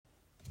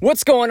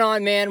What's going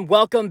on, man?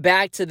 Welcome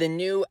back to the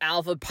New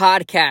Alpha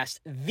Podcast,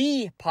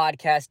 the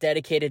podcast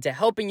dedicated to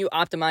helping you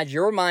optimize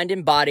your mind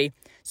and body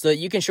so that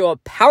you can show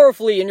up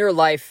powerfully in your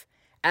life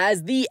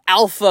as the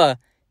alpha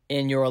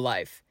in your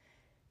life.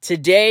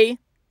 Today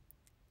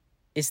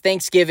is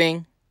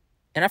Thanksgiving,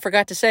 and I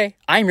forgot to say,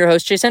 I'm your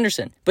host, Chase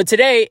Henderson. But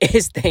today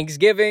is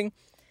Thanksgiving,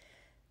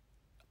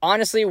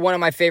 honestly, one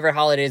of my favorite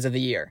holidays of the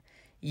year.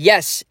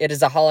 Yes, it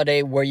is a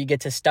holiday where you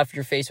get to stuff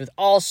your face with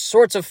all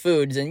sorts of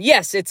foods. And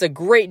yes, it's a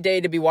great day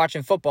to be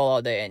watching football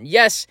all day. And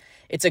yes,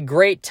 it's a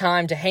great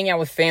time to hang out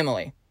with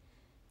family.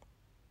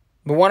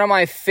 But one of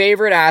my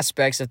favorite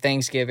aspects of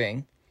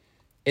Thanksgiving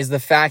is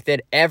the fact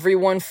that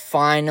everyone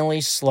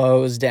finally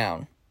slows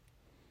down.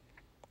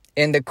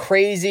 In the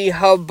crazy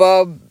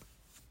hubbub,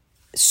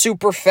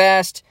 super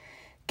fast,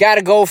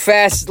 gotta go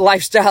fast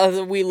lifestyle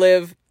that we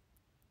live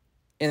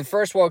in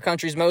first world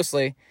countries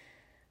mostly,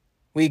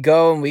 we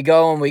go and we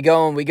go and we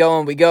go and we go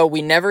and we go.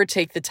 We never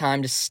take the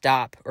time to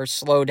stop or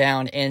slow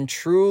down and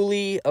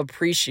truly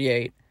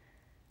appreciate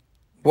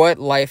what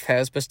life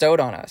has bestowed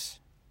on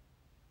us.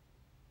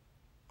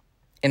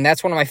 And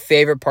that's one of my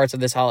favorite parts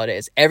of this holiday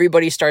is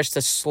everybody starts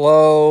to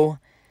slow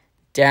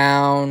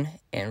down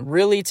and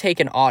really take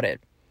an audit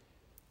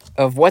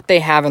of what they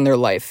have in their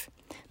life.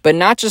 But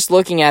not just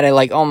looking at it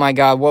like, oh my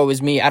God, woe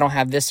is me, I don't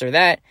have this or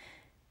that.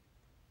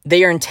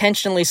 They are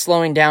intentionally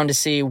slowing down to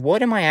see,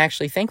 what am I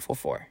actually thankful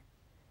for?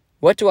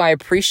 What do I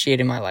appreciate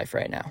in my life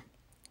right now?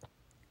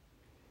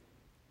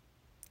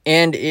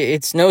 And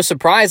it's no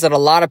surprise that a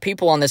lot of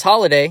people on this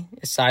holiday,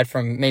 aside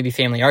from maybe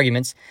family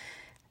arguments,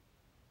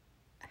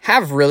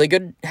 have really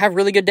good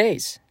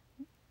days.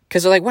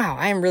 Because they're like, wow,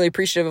 I am really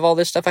appreciative of all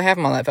this stuff I have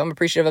in my life. I'm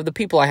appreciative of the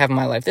people I have in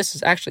my life. This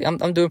is actually,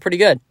 I'm doing pretty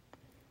good.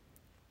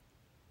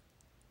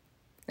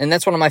 And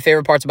that's one of my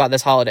favorite parts about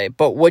this holiday.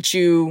 But what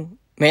you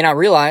may not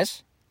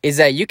realize is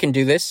that you can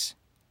do this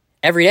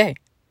every day.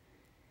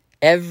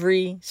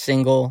 Every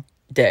single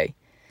day.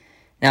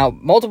 Now,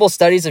 multiple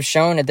studies have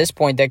shown at this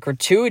point that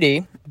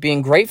gratuity,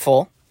 being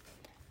grateful,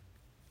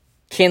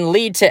 can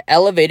lead to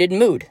elevated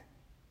mood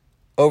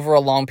over a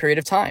long period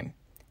of time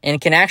and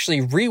can actually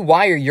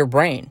rewire your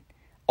brain,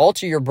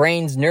 alter your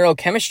brain's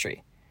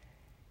neurochemistry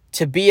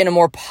to be in a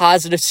more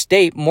positive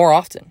state more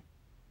often.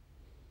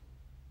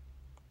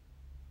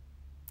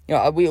 You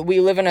know,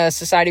 we live in a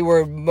society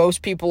where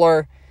most people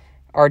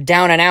are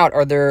down and out,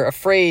 or they're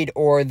afraid,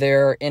 or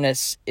they're in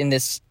this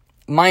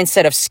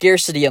mindset of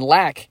scarcity and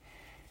lack.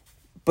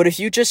 But if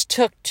you just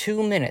took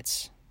 2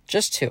 minutes,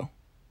 just 2,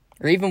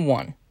 or even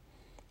 1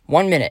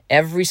 minute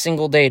every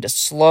single day to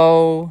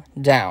slow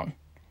down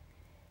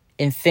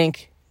and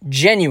think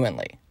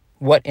genuinely,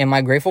 what am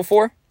I grateful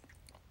for?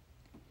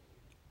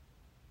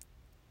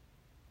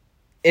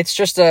 It's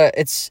just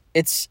it's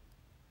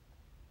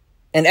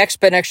an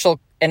exponential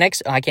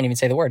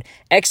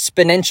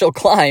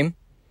climb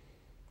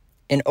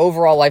in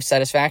overall life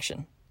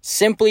satisfaction,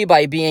 simply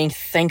by being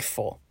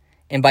thankful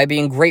and by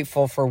being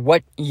grateful for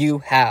what you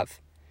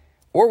have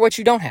or what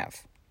you don't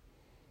have.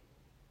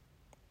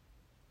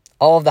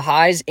 All of the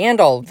highs and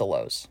all of the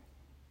lows.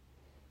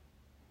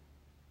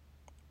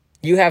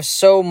 You have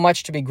so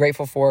much to be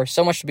grateful for,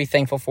 so much to be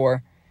thankful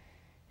for.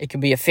 It could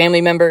be a family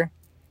member.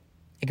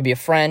 It could be a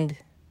friend.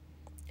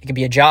 It could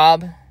be a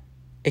job.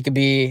 It could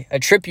be a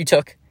trip you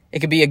took.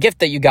 It could be a gift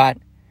that you got.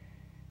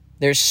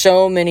 There's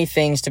so many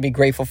things to be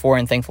grateful for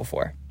and thankful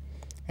for.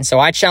 And so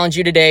I challenge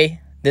you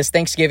today, this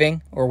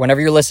Thanksgiving, or whenever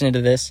you're listening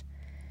to this,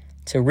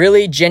 to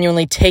really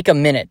genuinely take a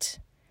minute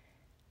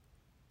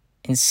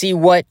and see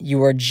what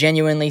you are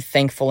genuinely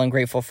thankful and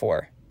grateful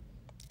for.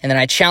 And then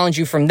I challenge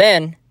you from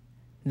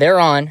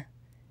thereon,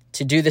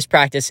 to do this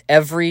practice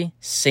every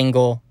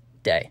single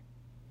day.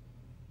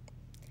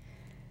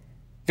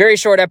 Very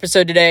short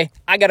episode today.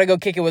 I got to go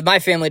kick it with my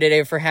family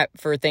today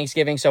for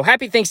Thanksgiving. So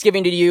happy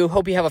Thanksgiving to you.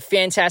 Hope you have a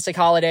fantastic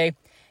holiday.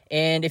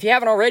 And if you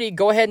haven't already,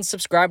 go ahead and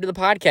subscribe to the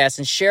podcast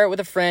and share it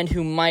with a friend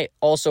who might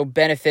also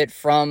benefit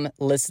from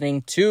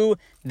listening to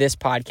this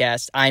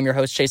podcast. I'm your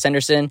host, Chase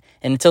Henderson.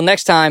 And until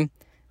next time,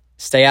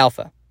 stay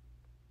alpha.